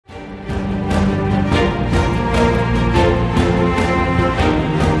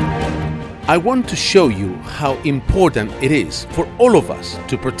I want to show you how important it is for all of us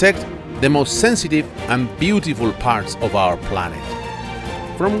to protect the most sensitive and beautiful parts of our planet.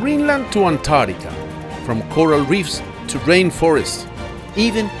 From Greenland to Antarctica, from coral reefs to rainforests,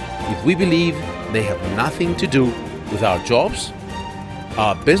 even if we believe they have nothing to do with our jobs,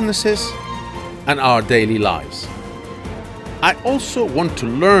 our businesses, and our daily lives. I also want to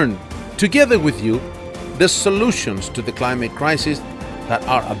learn, together with you, the solutions to the climate crisis that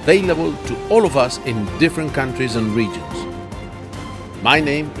are available to all of us in different countries and regions. My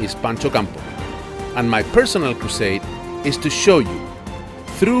name is Pancho Campo, and my personal crusade is to show you,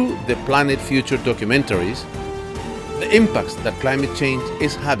 through the Planet Future documentaries, the impacts that climate change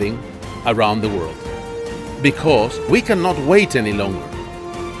is having around the world. Because we cannot wait any longer.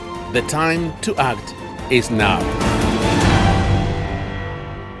 The time to act is now.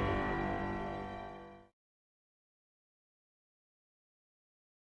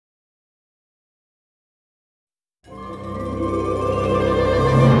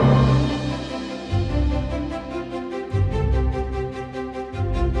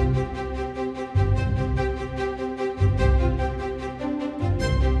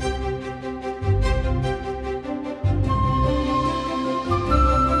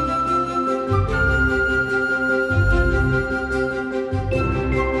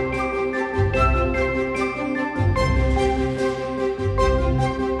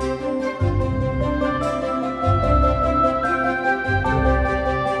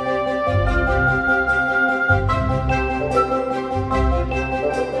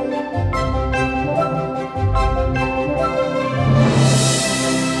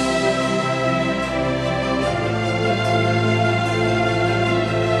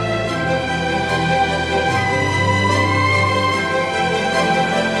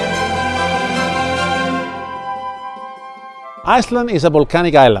 Iceland is a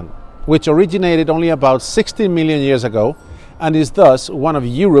volcanic island, which originated only about 16 million years ago and is thus one of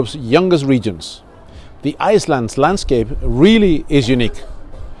Europe's youngest regions. The Iceland's landscape really is unique.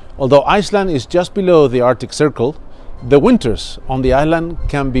 Although Iceland is just below the Arctic Circle, the winters on the island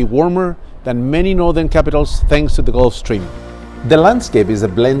can be warmer than many northern capitals thanks to the Gulf Stream. The landscape is a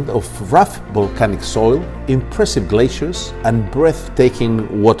blend of rough volcanic soil, impressive glaciers, and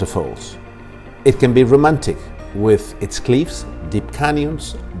breathtaking waterfalls. It can be romantic, with its cliffs, deep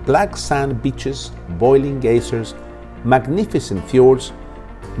canyons, black sand beaches, boiling geysers, magnificent fjords,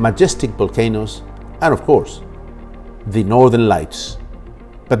 majestic volcanoes, and of course, the Northern Lights.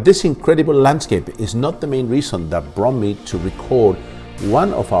 But this incredible landscape is not the main reason that brought me to record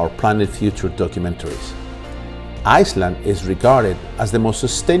one of our Planet Future documentaries. Iceland is regarded as the most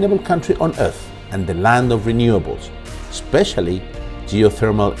sustainable country on Earth and the land of renewables, especially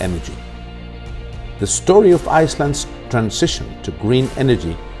geothermal energy. The story of Iceland's transition to green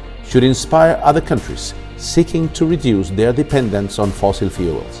energy should inspire other countries seeking to reduce their dependence on fossil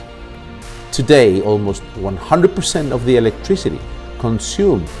fuels. Today, almost 100% of the electricity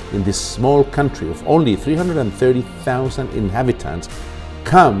consumed in this small country of only 330,000 inhabitants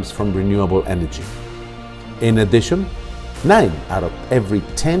comes from renewable energy. In addition, 9 out of every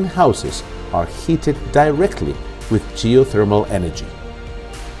 10 houses are heated directly with geothermal energy.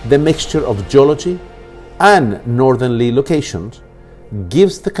 The mixture of geology and northerly locations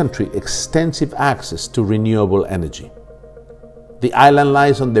gives the country extensive access to renewable energy. The island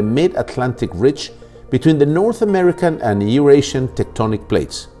lies on the mid-Atlantic ridge between the North American and Eurasian tectonic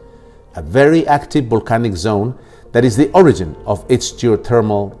plates, a very active volcanic zone that is the origin of its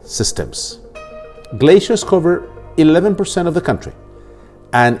geothermal systems. Glaciers cover 11% of the country,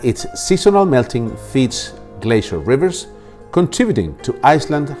 and its seasonal melting feeds glacier rivers, contributing to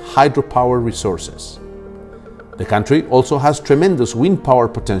Iceland's hydropower resources. The country also has tremendous wind power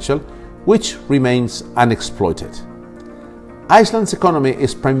potential, which remains unexploited. Iceland's economy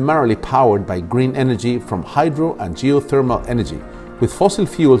is primarily powered by green energy from hydro and geothermal energy, with fossil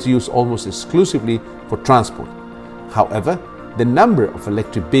fuels used almost exclusively for transport. However, the number of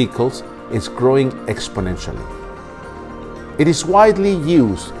electric vehicles is growing exponentially. It is widely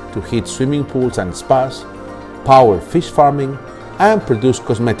used to heat swimming pools and spas, power fish farming, and produce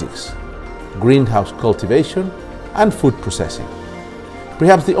cosmetics, greenhouse cultivation, and food processing.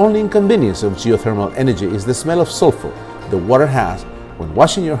 Perhaps the only inconvenience of geothermal energy is the smell of sulfur the water has when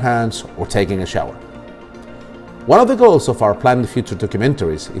washing your hands or taking a shower. One of the goals of our Planet Future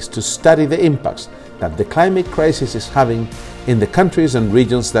documentaries is to study the impacts that the climate crisis is having in the countries and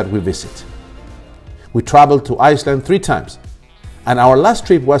regions that we visit. We traveled to Iceland 3 times, and our last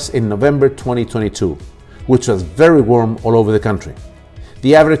trip was in November 2022, which was very warm all over the country.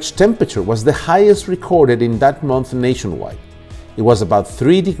 The average temperature was the highest recorded in that month nationwide. it was about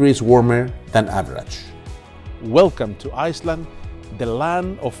 3 degrees warmer than average. Welcome to Iceland, the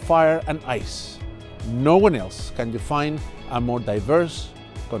land of fire and ice. Nowhere else can you find a more diverse,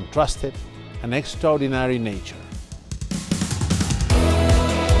 contrasted, and extraordinary nature.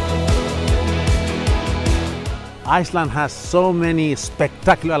 Iceland has so many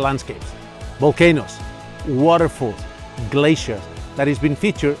spectacular landscapes, volcanoes, waterfalls, glaciers, that has been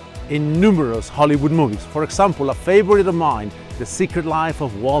featured in numerous Hollywood movies. For example, a favorite of mine, The Secret Life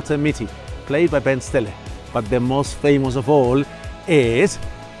of Walter Mitty, played by Ben Stiller. But the most famous of all is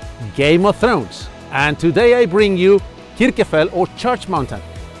Game of Thrones. And today I bring you Kirkjufell, or Church Mountain.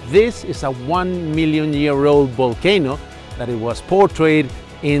 This is a 1 million-year-old volcano that it was portrayed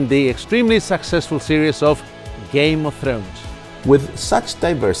in the extremely successful series of Game of Thrones. With such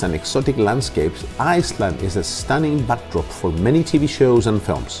diverse and exotic landscapes, Iceland is a stunning backdrop for many TV shows and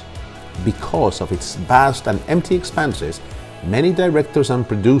films. Because of its vast and empty expanses, many directors and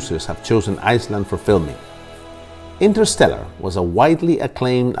producers have chosen Iceland for filming. Interstellar was a widely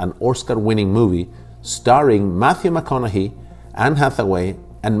acclaimed and Oscar-winning movie starring Matthew McConaughey, Anne Hathaway,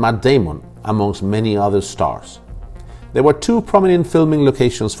 and Matt Damon, amongst many other stars. There were 2 prominent filming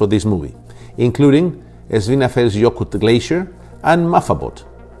locations for this movie, including Svinafellsjökull Glacier and Mafabot.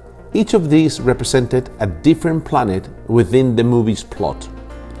 Each of these represented a different planet within the movie's plot.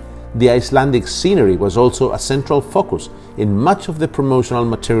 The Icelandic scenery was also a central focus in much of the promotional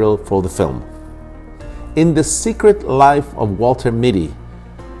material for the film. In The Secret Life of Walter Mitty,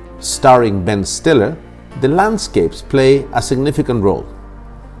 starring Ben Stiller, the landscapes play a significant role.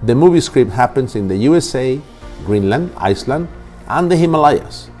 The movie script happens in the USA, Greenland, Iceland, and the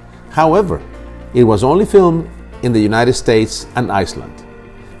Himalayas. However, it was only filmed in the United States and Iceland.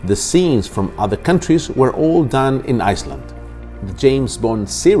 The scenes from other countries were all done in Iceland. The James Bond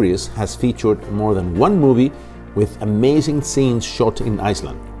series has featured more than 1 movie with amazing scenes shot in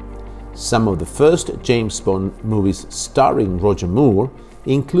Iceland. Some of the first James Bond movies starring Roger Moore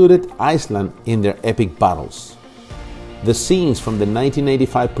included Iceland in their epic battles. The scenes from the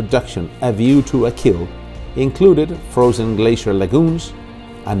 1985 production A View to a Kill included frozen glacier lagoons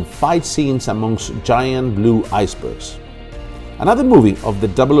and fight scenes amongst giant blue icebergs. Another movie of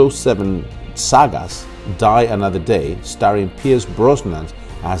the 007 sagas, Die Another Day, starring Pierce Brosnan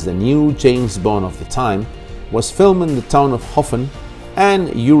as the new James Bond of the time, was filmed in the town of Hoffen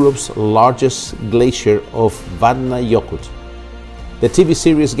and Europe's largest glacier of Vatnajökull. The TV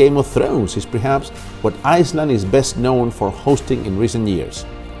series Game of Thrones is perhaps what Iceland is best known for hosting in recent years.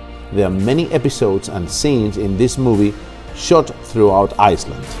 There are many episodes and scenes in this movie shot throughout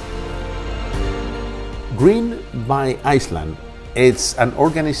Iceland. Green by Iceland is an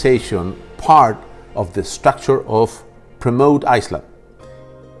organization part of the structure of Promote Iceland.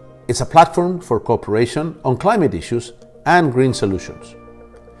 It's a platform for cooperation on climate issues and green solutions.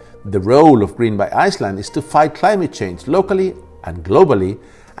 The role of Green by Iceland is to fight climate change locally and globally,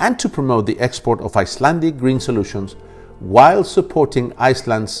 and to promote the export of Icelandic green solutions while supporting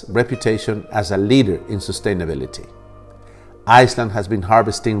Iceland's reputation as a leader in sustainability. Iceland has been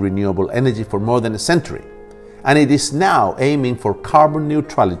harvesting renewable energy for more than a century, and it is now aiming for carbon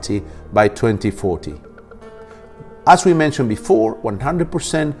neutrality by 2040. As we mentioned before,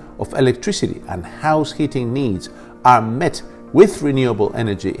 100% of electricity and house heating needs are met with renewable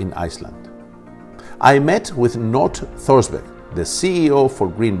energy in Iceland. I met with Not Thorsberg, the CEO for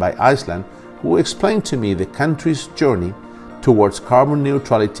Green by Iceland, who explained to me the country's journey towards carbon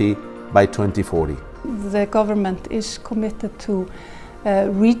neutrality by 2040. The government is committed to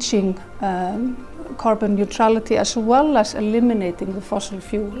reaching carbon neutrality as well as eliminating the fossil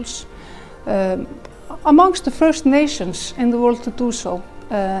fuels. Amongst the first nations in the world to do so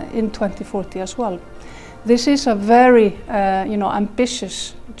in 2040 as well. This is a very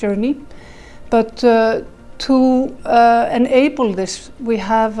ambitious journey, but to enable this, we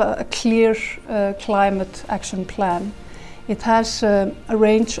have a clear climate action plan. It has a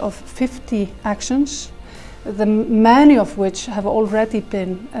range of 50 actions, many of which have already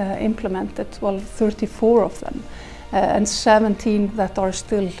been implemented, well, 34 of them, and 17 that are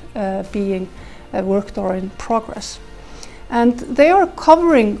still being worked or in progress. And they are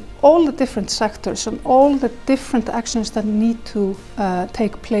covering all the different sectors and all the different actions that need to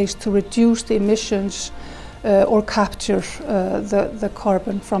take place to reduce the emissions or capture the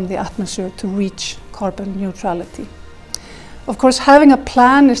carbon from the atmosphere to reach carbon neutrality. Of course, having a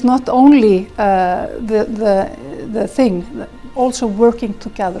plan is not only the thing, also working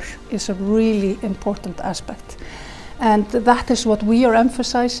together is a really important aspect. And that is what we are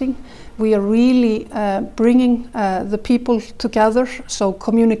emphasizing. We are really bringing the people together, so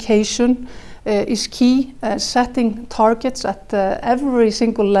communication, is key, setting targets at every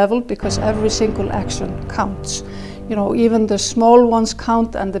single level, because every single action counts. You know, even the small ones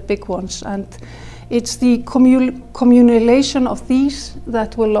count and the big ones. And it's the cumulation of these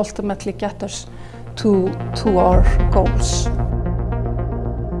that will ultimately get us to our goals.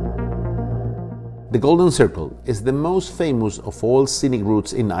 The Golden Circle is the most famous of all scenic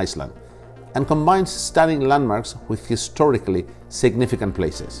routes in Iceland and combines stunning landmarks with historically significant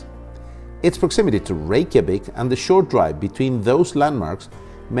places. Its proximity to Reykjavik and the short drive between those landmarks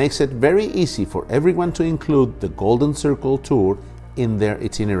makes it very easy for everyone to include the Golden Circle tour in their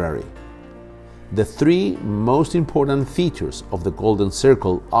itinerary. The three most important features of the Golden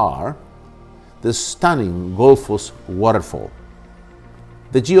Circle are the stunning Gullfoss waterfall,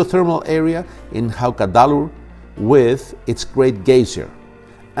 the geothermal area in Haukadalur with its great glacier,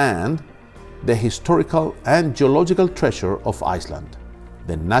 and the historical and geological treasure of Iceland,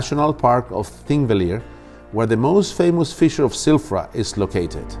 the National Park of Thingvellir, where the most famous fissure of Silfra is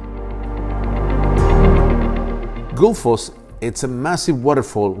located. Gullfoss, it's a massive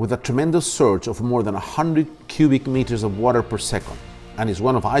waterfall with a tremendous surge of more than 100 cubic meters of water per second, and is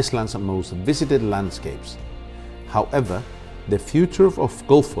one of Iceland's most visited landscapes. However, the future of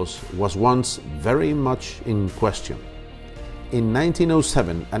Gullfoss was once very much in question. In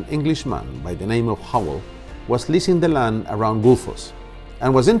 1907, an Englishman by the name of Howell was leasing the land around Gullfoss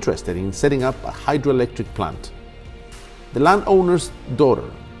and was interested in setting up a hydroelectric plant. The landowner's daughter,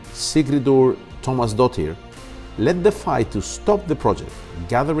 Sigridur Tómasdóttir, led the fight to stop the project,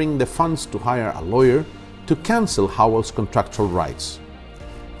 gathering the funds to hire a lawyer to cancel Howell's contractual rights.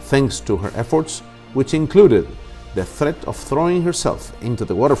 Thanks to her efforts, which included the threat of throwing herself into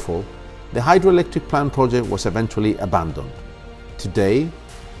the waterfall, the hydroelectric plant project was eventually abandoned. Today,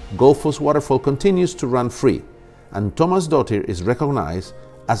 Gullfoss waterfall continues to run free, and Tómasdóttir is recognized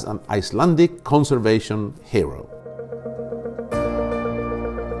as an Icelandic conservation hero.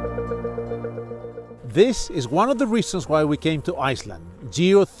 This is one of the reasons why we came to Iceland: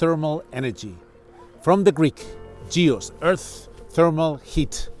 geothermal energy. From the Greek, geos, earth, thermal,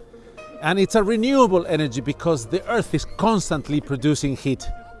 heat. And it's a renewable energy because the earth is constantly producing heat.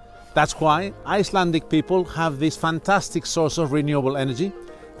 That's why Icelandic people have this fantastic source of renewable energy,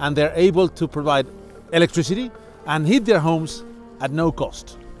 and they're able to provide electricity and heat their homes at no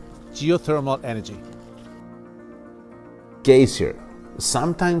cost. Geothermal energy. Glacier,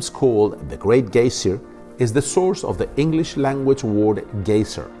 sometimes called the Great Glacier, is the source of the English language word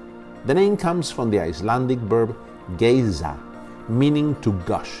geyser. The name comes from the Icelandic verb geysa, meaning to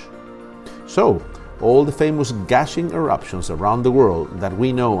gush. So, all the famous gushing eruptions around the world that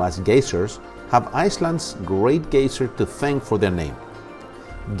we know as geysers have Iceland's Great Geyser to thank for their name.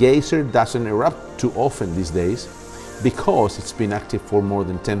 Geyser doesn't erupt too often these days because it's been active for more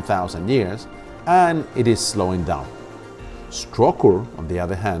than 10,000 years and it is slowing down. Strokkur, on the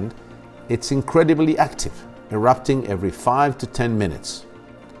other hand, it's incredibly active, erupting every 5 to 10 minutes.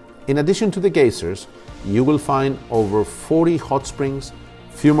 In addition to the geysers, you will find over 40 hot springs,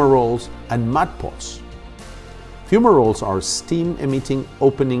 fumaroles and mud pots. Fumaroles are steam-emitting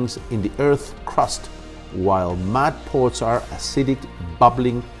openings in the earth's crust, while mud pots are acidic,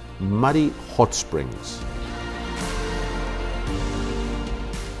 bubbling, muddy hot springs.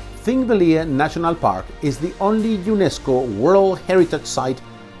 Thingvellir National Park is the only UNESCO World Heritage Site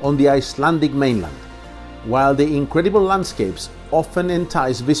on the Icelandic mainland. While the incredible landscapes often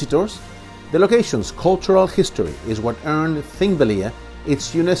entice visitors, the location's cultural history is what earned Thingvellir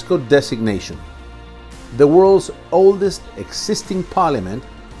its UNESCO designation. The world's oldest existing parliament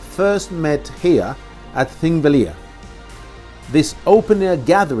first met here at Thingvellir. This open-air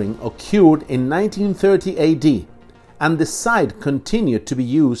gathering occurred in 1930 AD, and the site continued to be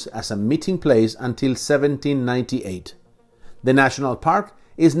used as a meeting place until 1798. The national park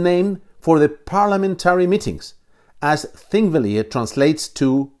is named for the parliamentary meetings, as Thingvellir translates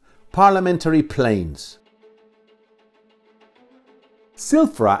to parliamentary plains.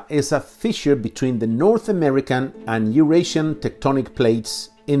 Silfra is a fissure between the North American and Eurasian tectonic plates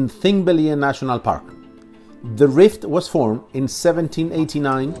in Thingvellir National Park. The rift was formed in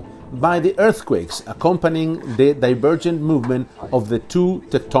 1789 by the earthquakes accompanying the divergent movement of the two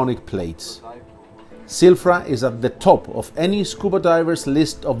tectonic plates. Silfra is at the top of any scuba diver's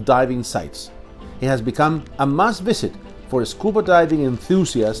list of diving sites. It has become a must-visit for scuba diving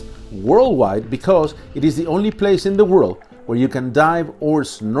enthusiasts worldwide because it is the only place in the world where you can dive or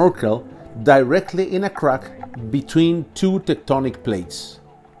snorkel directly in a crack between two tectonic plates.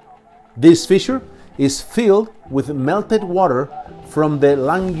 This fissure is filled with melted water from the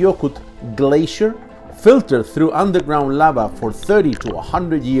Langjökull glacier filter through underground lava for 30 to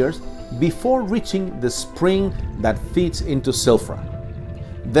 100 years before reaching the spring that feeds into Silfra.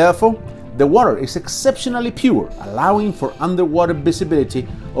 Therefore, the water is exceptionally pure, allowing for underwater visibility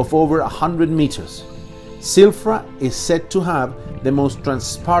of over 100 meters. Silfra is said to have the most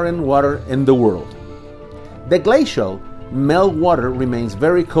transparent water in the world. The glacial meltwater remains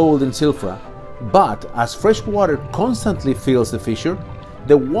very cold in Silfra, but as fresh water constantly fills the fissure,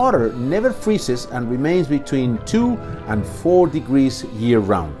 the water never freezes and remains between 2 and 4 degrees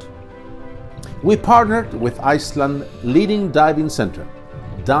year-round. We partnered with Iceland's leading diving center,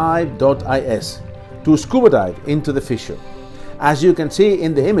 dive.is, to scuba dive into the fissure. As you can see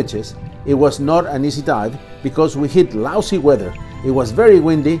in the images, it was not an easy dive because we hit lousy weather. It was very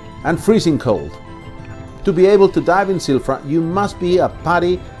windy and freezing cold. To be able to dive in Silfra, you must be a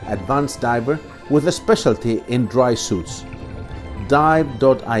PADI advanced diver with a specialty in dry suits.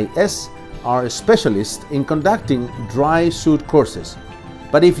 Dive.is are specialists in conducting dry suit courses,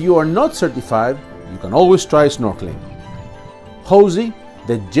 but if you are not certified, you can always try snorkeling. Jose,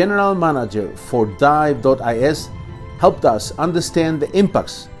 the general manager for Dive.is, helped us understand the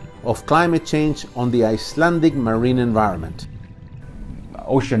impacts of climate change on the Icelandic marine environment. The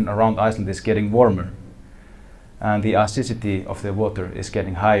ocean around Iceland is getting warmer, and the acidity of the water is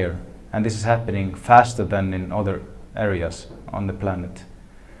getting higher, and this is happening faster than in other areas on the planet.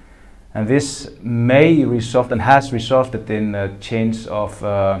 And this may result and has resulted in a change of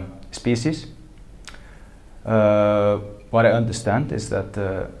species. What I understand is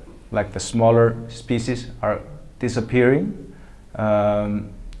that like the smaller species are disappearing,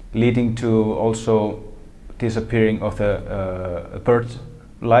 leading to also disappearing of the bird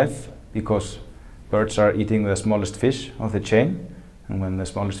life, because birds are eating the smallest fish of the chain, and when the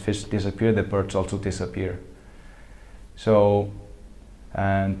smallest fish disappear, the birds also disappear. So,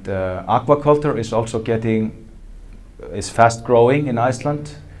 and aquaculture is also is fast growing in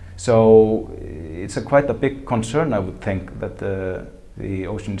Iceland. So it's quite a big concern, I would think, that the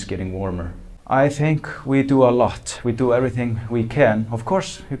ocean is getting warmer. I think we do a lot. We do everything we can. Of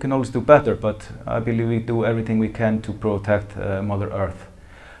course, you can always do better, but I believe we do everything we can to protect Mother Earth.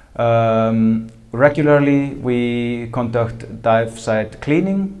 Regularly, we conduct dive site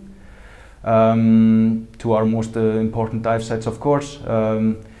cleaning to our most important dive sites, of course.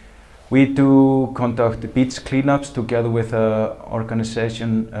 We do conduct beach cleanups together with an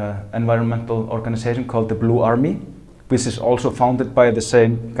environmental organization called the Blue Army, which is also founded by the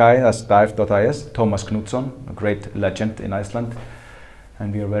same guy as Dive.is, Thomas Knudsen, a great legend in Iceland,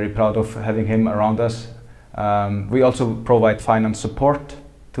 and we are very proud of having him around us. We also provide finance support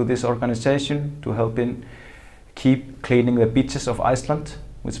to this organization to help keep cleaning the beaches of Iceland,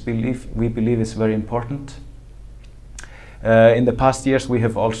 which we believe is very important. In the past years, we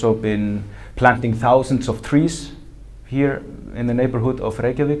have also been planting thousands of trees here in the neighborhood of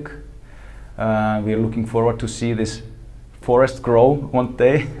Reykjavik. We are looking forward to see this forest grow one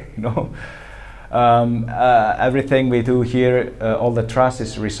day. You know, everything we do here, all the trash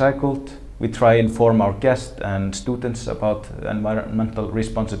is recycled. We try and inform our guests and students about environmental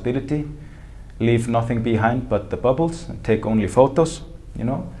responsibility. Leave nothing behind but the bubbles, and take only photos, you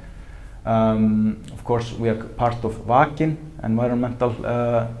know. Of course, we are part of Vakin, environmental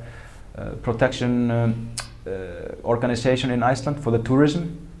protection organization in Iceland for the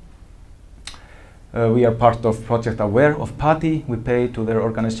tourism. We are part of Project Aware of PADI. We pay to their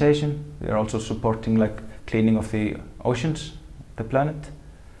organization. We are also supporting like cleaning of the oceans, the planet.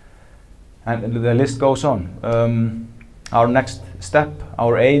 And the list goes on. Our next step,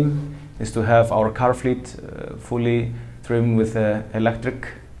 our aim, is to have our car fleet fully driven with electric.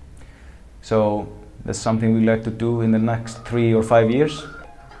 So that's something we like to do in the next 3 or 5 years.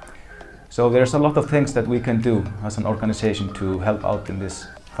 So there's a lot of things that we can do as an organization to help out in this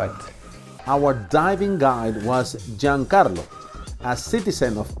fight. Our diving guide was Giancarlo, a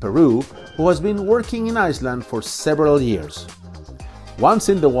citizen of Peru who has been working in Iceland for several years. Once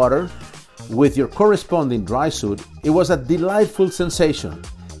in the water, with your corresponding dry suit, it was a delightful sensation.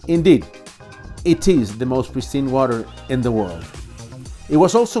 Indeed, it is the most pristine water in the world. It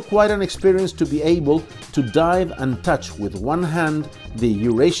was also quite an experience to be able to dive and touch with one hand the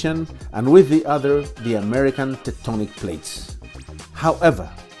Eurasian and with the other the American tectonic plates. However,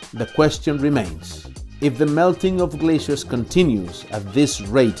 the question remains: if the melting of glaciers continues at this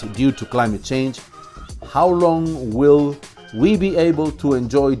rate due to climate change, how long will we be able to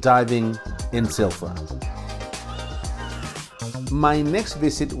enjoy diving in Silfra? My next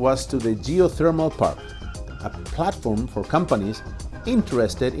visit was to the Geothermal Park, a platform for companies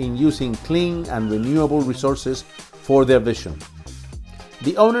interested in using clean and renewable resources for their vision.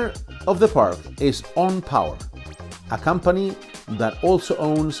 The owner of the park is On Power, a company that also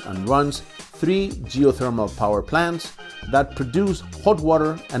owns and runs 3 geothermal power plants that produce hot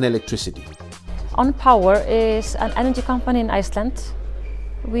water and electricity. On Power is an energy company in Iceland.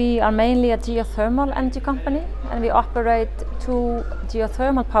 We are mainly a geothermal energy company, and we operate 2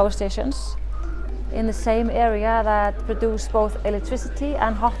 geothermal power stations in the same area that produce both electricity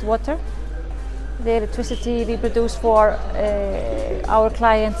and hot water. The electricity we produce for our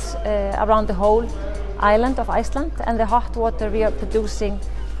clients around the whole island of Iceland, and the hot water we are producing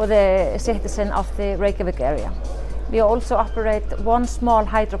for the citizens of the Reykjavik area. We also operate 1 small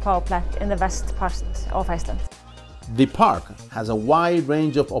hydropower plant in the west part of Iceland. The park has a wide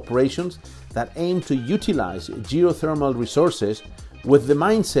range of operations that aim to utilize geothermal resources with the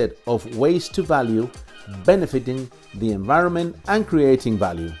mindset of waste to value, benefiting the environment and creating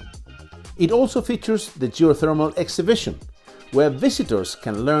value. It also features the geothermal exhibition, where visitors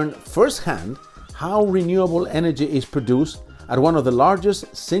can learn firsthand how renewable energy is produced at one of the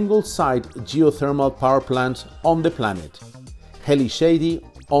largest single-site geothermal power plants on the planet, Helliseiði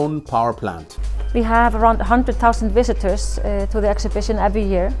On Power Plant. We have around 100,000 visitors to the exhibition every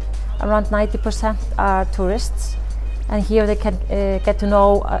year. Around 90% are tourists, and here they can get to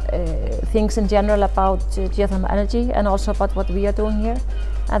know things in general about geothermal energy and also about what we are doing here.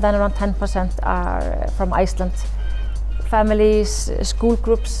 And then around 10% are from Iceland. Families, school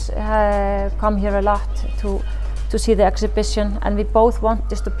groups come here a lot to see the exhibition, and we both want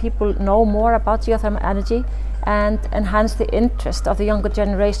is to people know more about geothermal energy and enhance the interest of the younger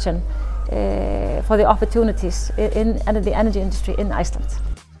generation for the opportunities in the energy industry in Iceland.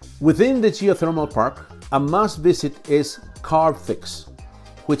 Within the geothermal park, a must visit is Chrand,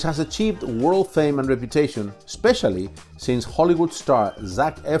 which has achieved world fame and reputation, especially since Hollywood star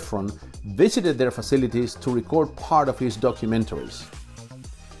Zac Efron visited their facilities to record part of his documentaries.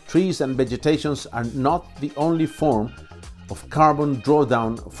 Trees and vegetation are not the only form of carbon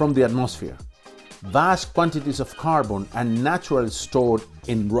drawdown from the atmosphere. Vast quantities of carbon are naturally stored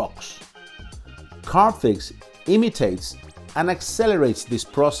in rocks. Chrand imitates and accelerates this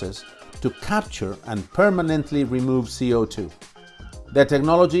process to capture and permanently remove CO2. The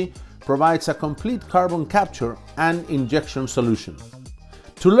technology provides a complete carbon capture and injection solution.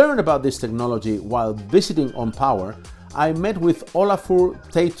 To learn about this technology while visiting On Power, I met with Olafur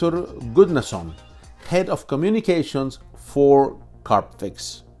Teitur Gudnason, Head of Communications for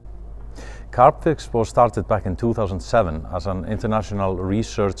Chrand. Chrand was started back in 2007 as an international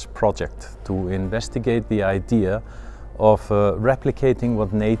research project to investigate the idea of replicating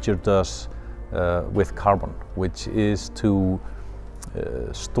what nature does with carbon, which is to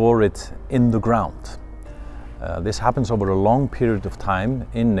store it in the ground. This happens over a long period of time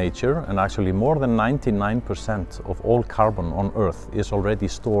in nature, and actually more than 99% of all carbon on Earth is already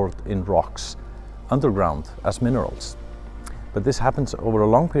stored in rocks underground as minerals. But this happens over a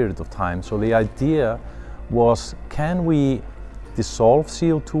long period of time, so the idea was, can we dissolve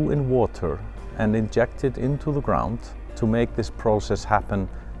CO2 in water and inject it into the ground to make this process happen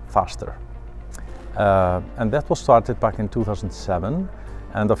faster? And that was started back in 2007,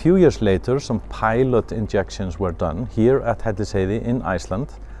 and a few years later some pilot injections were done here at Helliseiði in Iceland,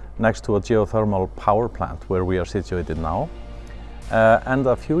 next to a geothermal power plant where we are situated now. And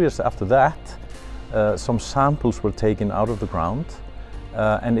a few years after that, some samples were taken out of the ground,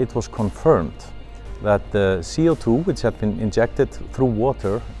 and it was confirmed that the CO2, which had been injected through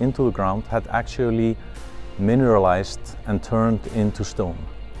water into the ground, had actually mineralized and turned into stone.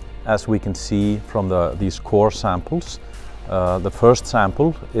 As we can see from these core samples, the first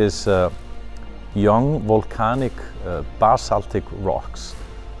sample is young volcanic basaltic rocks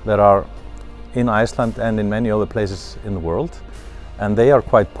that are in Iceland and in many other places in the world. And they are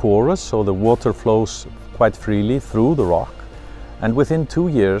quite porous, so the water flows quite freely through the rock. And within 2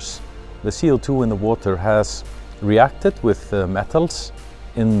 years, the CO2 in the water has reacted with metals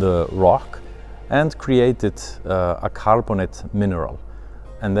in the rock and created a carbonate mineral.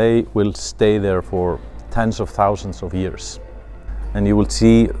 And they will stay there for tens of thousands of years. And you will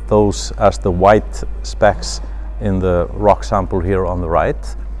see those as the white specks in the rock sample here on the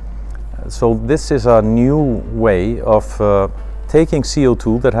right. So this is a new way of taking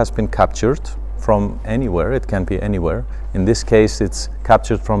CO2 that has been captured from anywhere. It can be anywhere. In this case, it's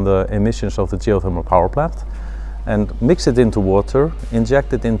captured from the emissions of the geothermal power plant, and mix it into water,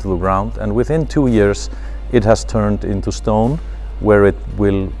 inject it into the ground, and within 2 years it has turned into stone, where it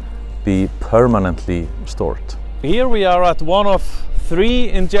will be permanently stored. Here we are at one of 3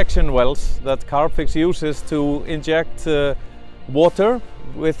 injection wells that Chrand uses to inject water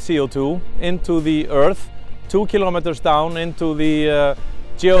with CO2 into the earth 2 kilometers down into the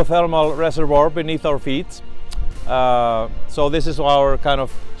geothermal reservoir beneath our feet. So this is our kind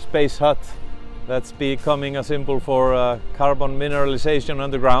of space hut that's becoming a symbol for carbon mineralization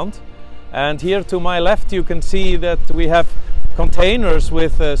underground. And here to my left you can see that we have containers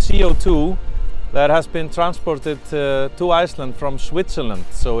with CO2 that has been transported to Iceland from Switzerland.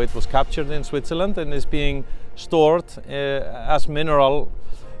 So it was captured in Switzerland and is being stored as mineral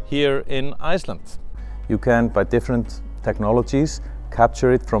here in Iceland. You can, by different technologies,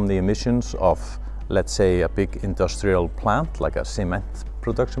 capture it from the emissions of, let's say, a big industrial plant like a cement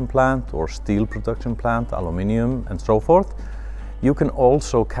production plant or steel production plant, aluminium and so forth. You can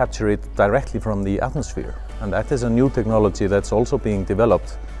also capture it directly from the atmosphere, and that is a new technology that's also being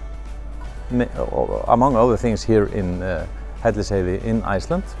developed, among other things, here in Hellisheiði in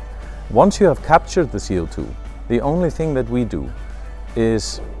Iceland. Once you have captured the CO2, the only thing that we do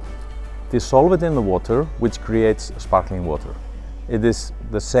is dissolve it in the water, which creates sparkling water. It is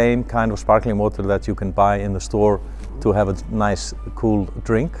the same kind of sparkling water that you can buy in the store to have a nice, cool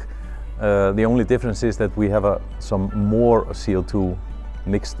drink. The only difference is that we have some more CO2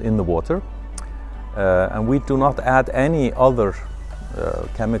 mixed in the water, and we do not add any other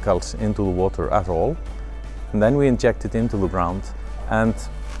chemicals into the water at all. And then we inject it into the ground, and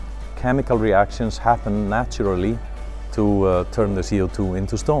chemical reactions happen naturally to turn the CO2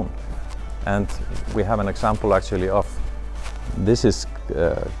 into stone. And we have an example actually of this is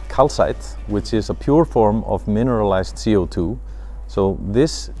calcite, which is a pure form of mineralized CO2. So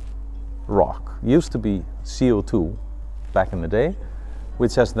this rock used to be CO2 back in the day,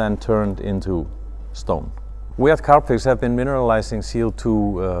 which has then turned into stone. We at Carbfix have been mineralizing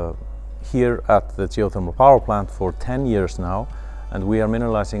CO2 here at the geothermal power plant for 10 years now, and we are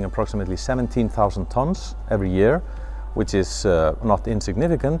mineralizing approximately 17,000 tons every year, which is not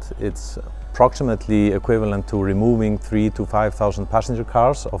insignificant. It's approximately equivalent to removing 3,000 to 5,000 passenger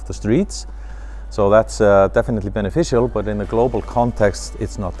cars off the streets. So that's definitely beneficial, but in a global context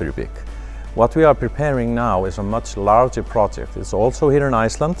it's not very big. What we are preparing now is a much larger project. It's also here in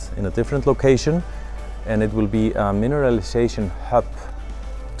Iceland, in a different location, and it will be a mineralization hub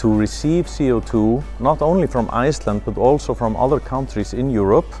to receive CO2 not only from Iceland but also from other countries in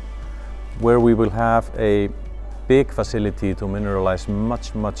Europe, where we will have a big facility to mineralize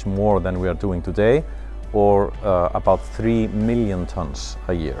much more than we are doing today, or about 3 million tons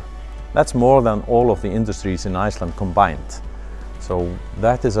a year. That's more than all of the industries in Iceland combined. So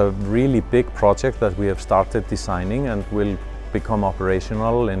that is a really big project that we have started designing and will become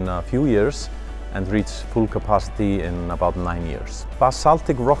operational in a few years and reach full capacity in about 9 years.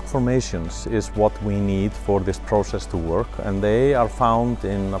 Basaltic rock formations is what we need for this process to work, and they are found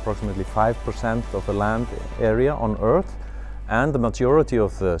in approximately 5% of the land area on Earth and the majority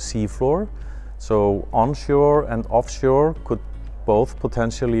of the seafloor. So onshore and offshore could both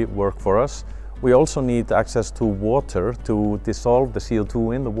potentially work for us. We also need access to water to dissolve the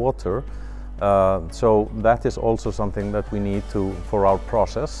CO2 in the water, so that is also something that we need for our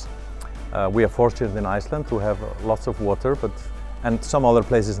process. We are fortunate in Iceland to have lots of water, and some other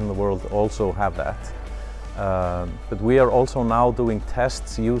places in the world also have that. But we are also now doing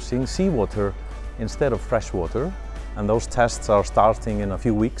tests using seawater instead of fresh water, and those tests are starting in a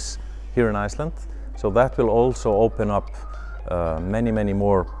few weeks here in Iceland. So that will also open up many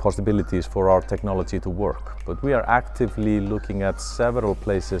more possibilities for our technology to work. But we are actively looking at several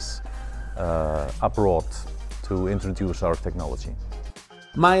places abroad to introduce our technology.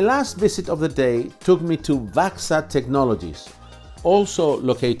 My last visit of the day took me to Vaxa Technologies, also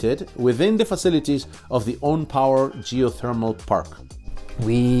located within the facilities of the OnPower Geothermal Park.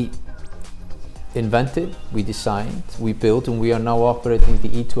 We invented, we designed, we built, and we are now operating the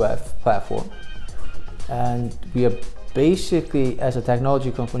E2F platform. And we are basically, as a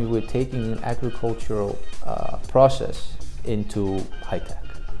technology company, we're taking an agricultural process into high tech.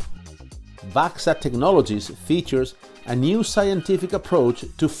 Vaxa Technologies features a new scientific approach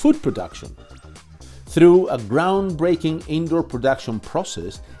to food production. Through a groundbreaking indoor production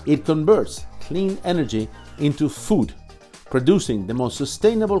process, it converts clean energy into food, producing the most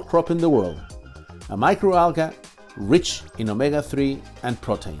sustainable crop in the world, a microalga rich in omega-3 and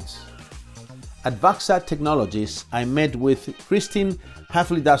proteins. At Vaxa Technologies, I met with Kristín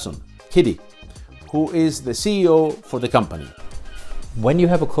Haflidason, Kitty, who is the CEO for the company. When you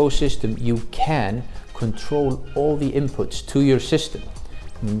have a closed system, you can control all the inputs to your system.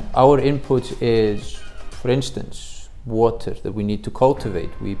 Our input is, for instance, water that we need to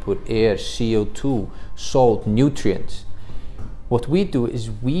cultivate. We put air, CO2, salt, nutrients. What we do is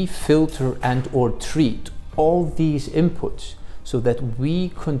we filter and or treat all these inputs so that we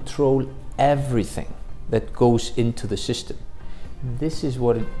control everything that goes into the system. This is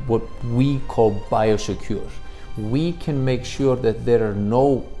what we call biosecure. We can make sure that there are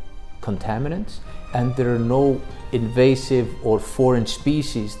no contaminants and there are no invasive or foreign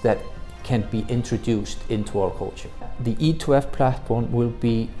species that can be introduced into our culture. The E2F platform will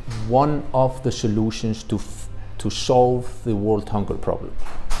be one of the solutions to solve the world hunger problem.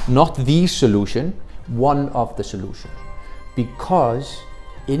 Not the solution, one of the solutions. Because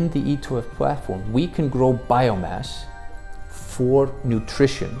in the E2F platform, we can grow biomass for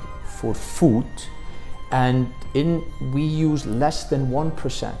nutrition, for food, and we use less than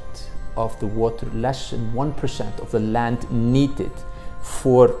 1% of the water, less than 1% of the land needed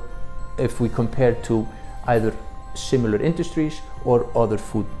for, if we compare to either similar industries or other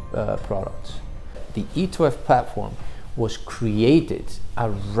food products. The E2F platform was created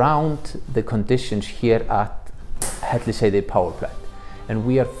around the conditions here at Hellisheiði power plant, and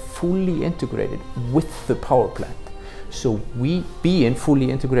we are fully integrated with the power plant. So we, being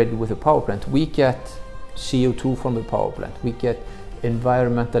fully integrated with the power plant, we get CO2 from the power plant, we get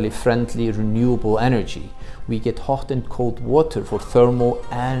environmentally friendly renewable energy, we get hot and cold water for thermal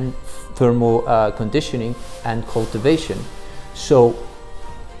conditioning and cultivation. So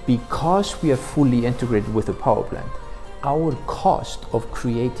because we are fully integrated with the power plant, our cost of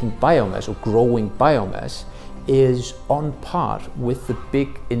creating biomass or growing biomass is on par with the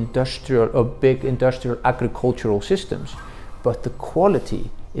big industrial agricultural systems, but the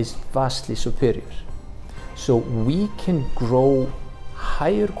quality is vastly superior. So we can grow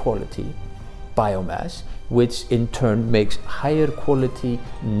higher quality biomass, which in turn makes higher quality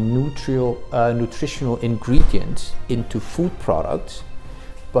nutritional ingredients into food products,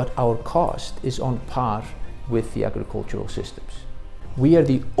 but our cost is on par with the agricultural systems. We are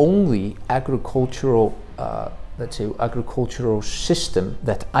the only agricultural, agricultural system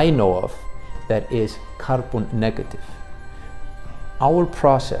that I know of that is carbon negative. Our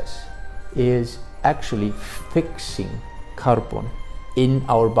process is actually fixing carbon in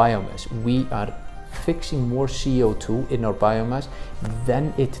our biomass. We are fixing more CO2 in our biomass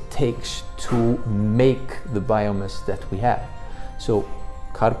than it takes to make the biomass that we have. So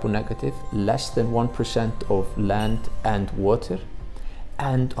carbon negative, less than 1% of land and water.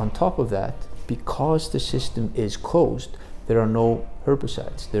 And on top of that, because the system is closed, there are no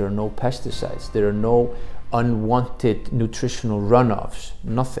herbicides, there are no pesticides, there are no unwanted nutritional runoffs,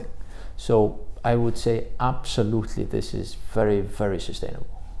 nothing. So I would say absolutely this is very, very sustainable.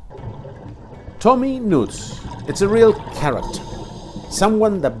 Tommy Knudts, it's a real character.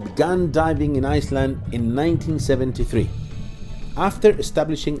 Someone that began diving in Iceland in 1973. After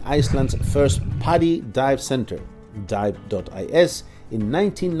establishing Iceland's first PADI dive center, dive.is, in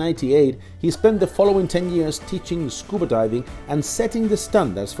 1998, he spent the following 10 years teaching scuba diving and setting the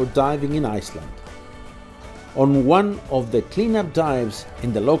standards for diving in Iceland. On one of the cleanup dives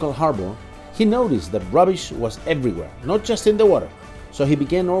in the local harbor, he noticed that rubbish was everywhere, not just in the water, so he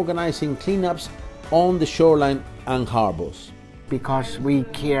began organizing cleanups on the shoreline and harbors. Because we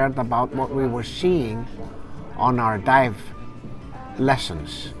cared about what we were seeing on our dive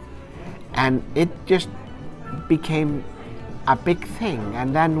lessons, and it just became a big thing.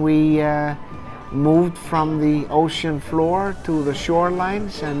 And then we moved from the ocean floor to the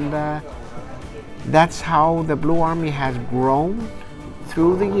shorelines, and that's how the Blue Army has grown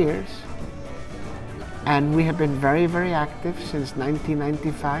through the years. And we have been very, very active since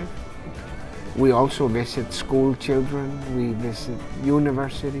 1995. We also visit school children, we visit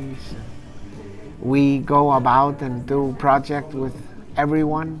universities. We go about and do projects with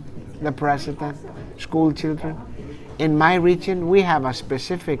everyone, the president, school children. In my region, we have a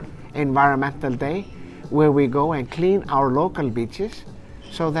specific environmental day where we go and clean our local beaches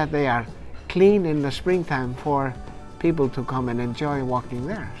so that they are clean in the springtime for people to come and enjoy walking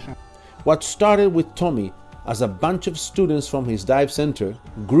there. So what started with Tommy as a bunch of students from his dive center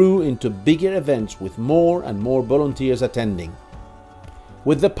grew into bigger events with more and more volunteers attending.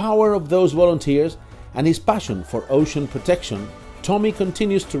 With the power of those volunteers and his passion for ocean protection, Tommy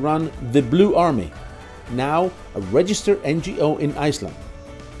continues to run the Blue Army, now a registered NGO in Iceland.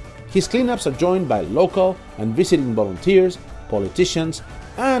 His cleanups are joined by local and visiting volunteers, politicians,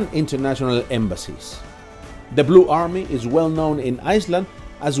 and international embassies. The Blue Army is well known in Iceland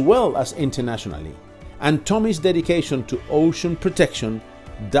as well as internationally, and Tommy's dedication to ocean protection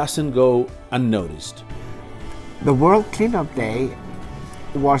doesn't go unnoticed. the World Cleanup Day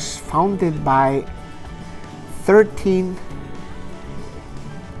was founded by 13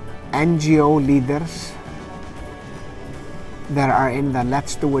 NGO leaders that are in the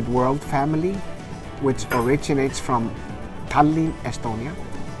Let's Do It World family, which originates from Tallinn, Estonia.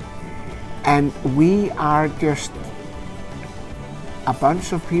 And we are just a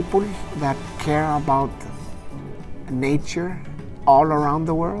bunch of people that care about nature all around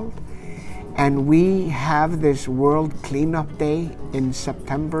the world. And we have this World Cleanup Day in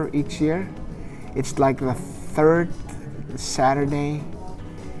September each year. It's like the third Saturday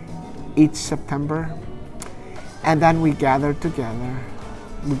each September. And then we gather together.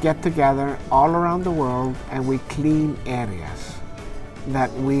 We get together all around the world and we clean areas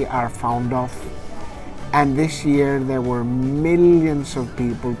that we are fond of. And this year there were millions of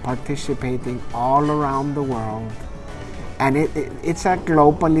people participating all around the world. And it's a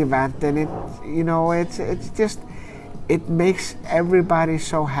global event, and it makes everybody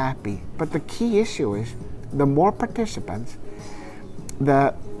so happy. But the key issue is the more participants,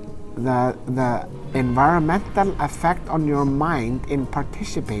 the environmental effect on your mind in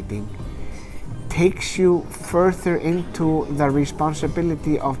participating takes you further into the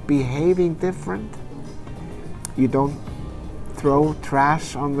responsibility of behaving different. You don't throw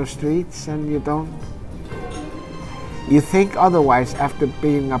trash on the streets, and you think otherwise after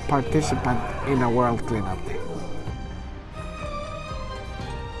being a participant in a World Cleanup Day.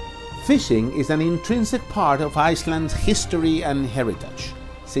 Fishing is an intrinsic part of Iceland's history and heritage.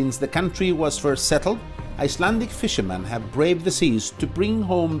 Since the country was first settled, Icelandic fishermen have braved the seas to bring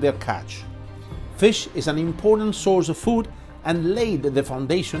home their catch. Fish is an important source of food and laid the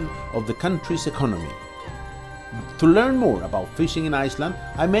foundation of the country's economy. To learn more about fishing in Iceland,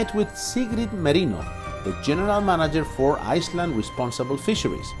 I met with Sigrid Merino, the General Manager for Iceland Responsible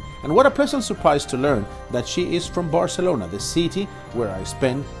Fisheries. And what a pleasant surprise to learn that she is from Barcelona, the city where I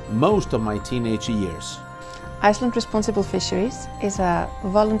spent most of my teenage years. Iceland Responsible Fisheries is a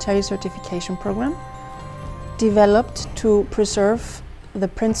voluntary certification program developed to preserve the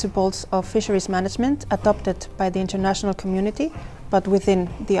principles of fisheries management adopted by the international community, but within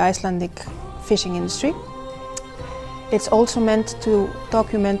the Icelandic fishing industry. It's also meant to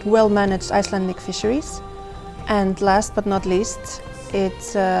document well-managed Icelandic fisheries, and last but not least,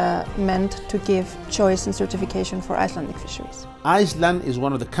 it's meant to give choice and certification for Icelandic fisheries. Iceland is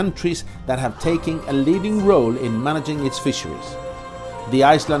one of the countries that have taken a leading role in managing its fisheries. The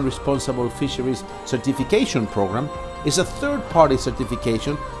Iceland Responsible Fisheries Certification Program is a third-party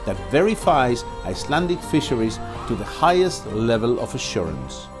certification that verifies Icelandic fisheries to the highest level of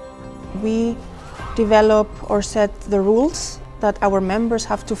assurance. We develop or set the rules that our members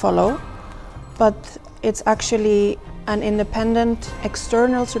have to follow, but it's actually an independent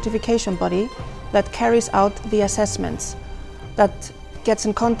external certification body that carries out the assessments, that gets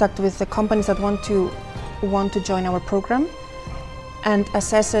in contact with the companies that want to join our program and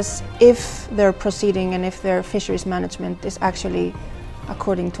assesses if they're proceeding and if their fisheries management is actually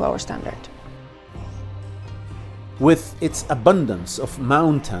according to our standard. With its abundance of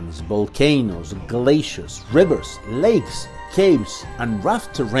mountains, volcanoes, glaciers, rivers, lakes, caves and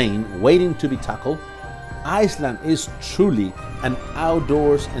rough terrain waiting to be tackled, Iceland is truly an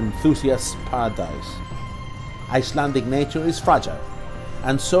outdoors enthusiast's paradise. Icelandic nature is fragile,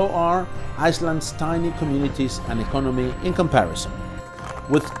 and so are Iceland's tiny communities and economy in comparison.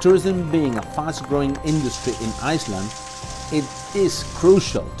 With tourism being a fast-growing industry in Iceland, it is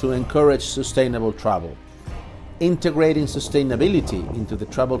crucial to encourage sustainable travel. Integrating sustainability into the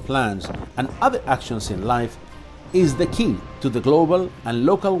travel plans and other actions in life is the key to the global and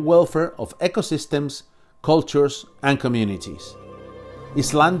local welfare of ecosystems, cultures and communities.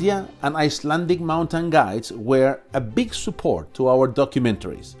 Islandia and Icelandic mountain guides were a big support to our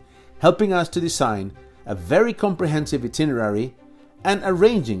documentaries, helping us to design a very comprehensive itinerary and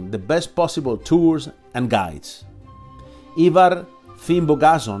arranging the best possible tours and guides. Ivar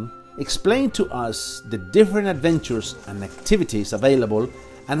Finnbogason explained to us the different adventures and activities available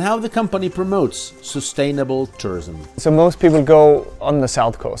and how the company promotes sustainable tourism. So most people go on the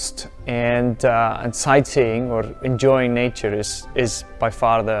south coast, and sightseeing or enjoying nature is by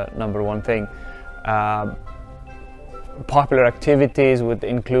far the number one thing. Popular activities would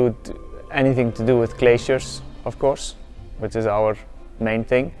include anything to do with glaciers, of course, which is our main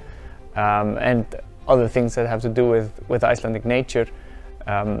thing, and other things that have to do with Icelandic nature,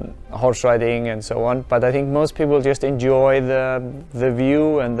 horse riding and so on. But I think most people just enjoy the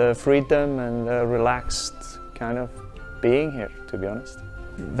view and the freedom and the relaxed kind of being here, to be honest.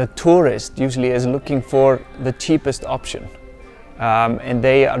 The tourist usually is looking for the cheapest option, and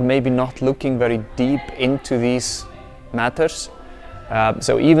they are maybe not looking very deep into these matters.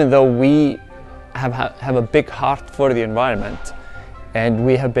 So even though we have a big heart for the environment, and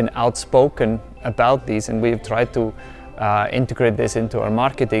we have been outspoken about these, and we've tried to integrate this into our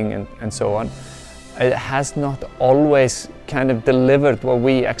marketing and so on, it has not always kind of delivered what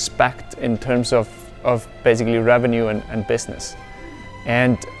we expect in terms of basically revenue and business.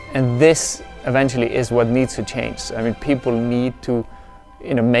 And this eventually is what needs to change. I mean, people need to,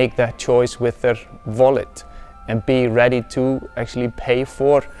 make that choice with their wallet and be ready to actually pay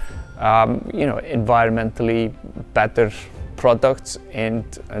for, environmentally better products and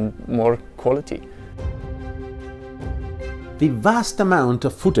more quality. The vast amount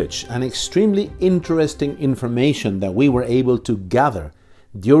of footage and extremely interesting information that we were able to gather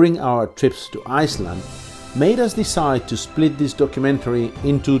during our trips to Iceland made us decide to split this documentary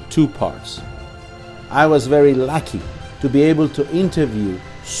into 2 parts. I was very lucky to be able to interview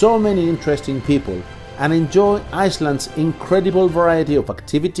so many interesting people and enjoy Iceland's incredible variety of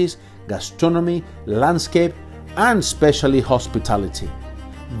activities, gastronomy, landscape, and especially hospitality.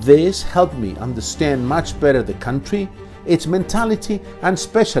 This helped me understand much better the country, its mentality, and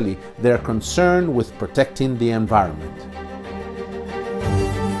especially their concern with protecting the environment.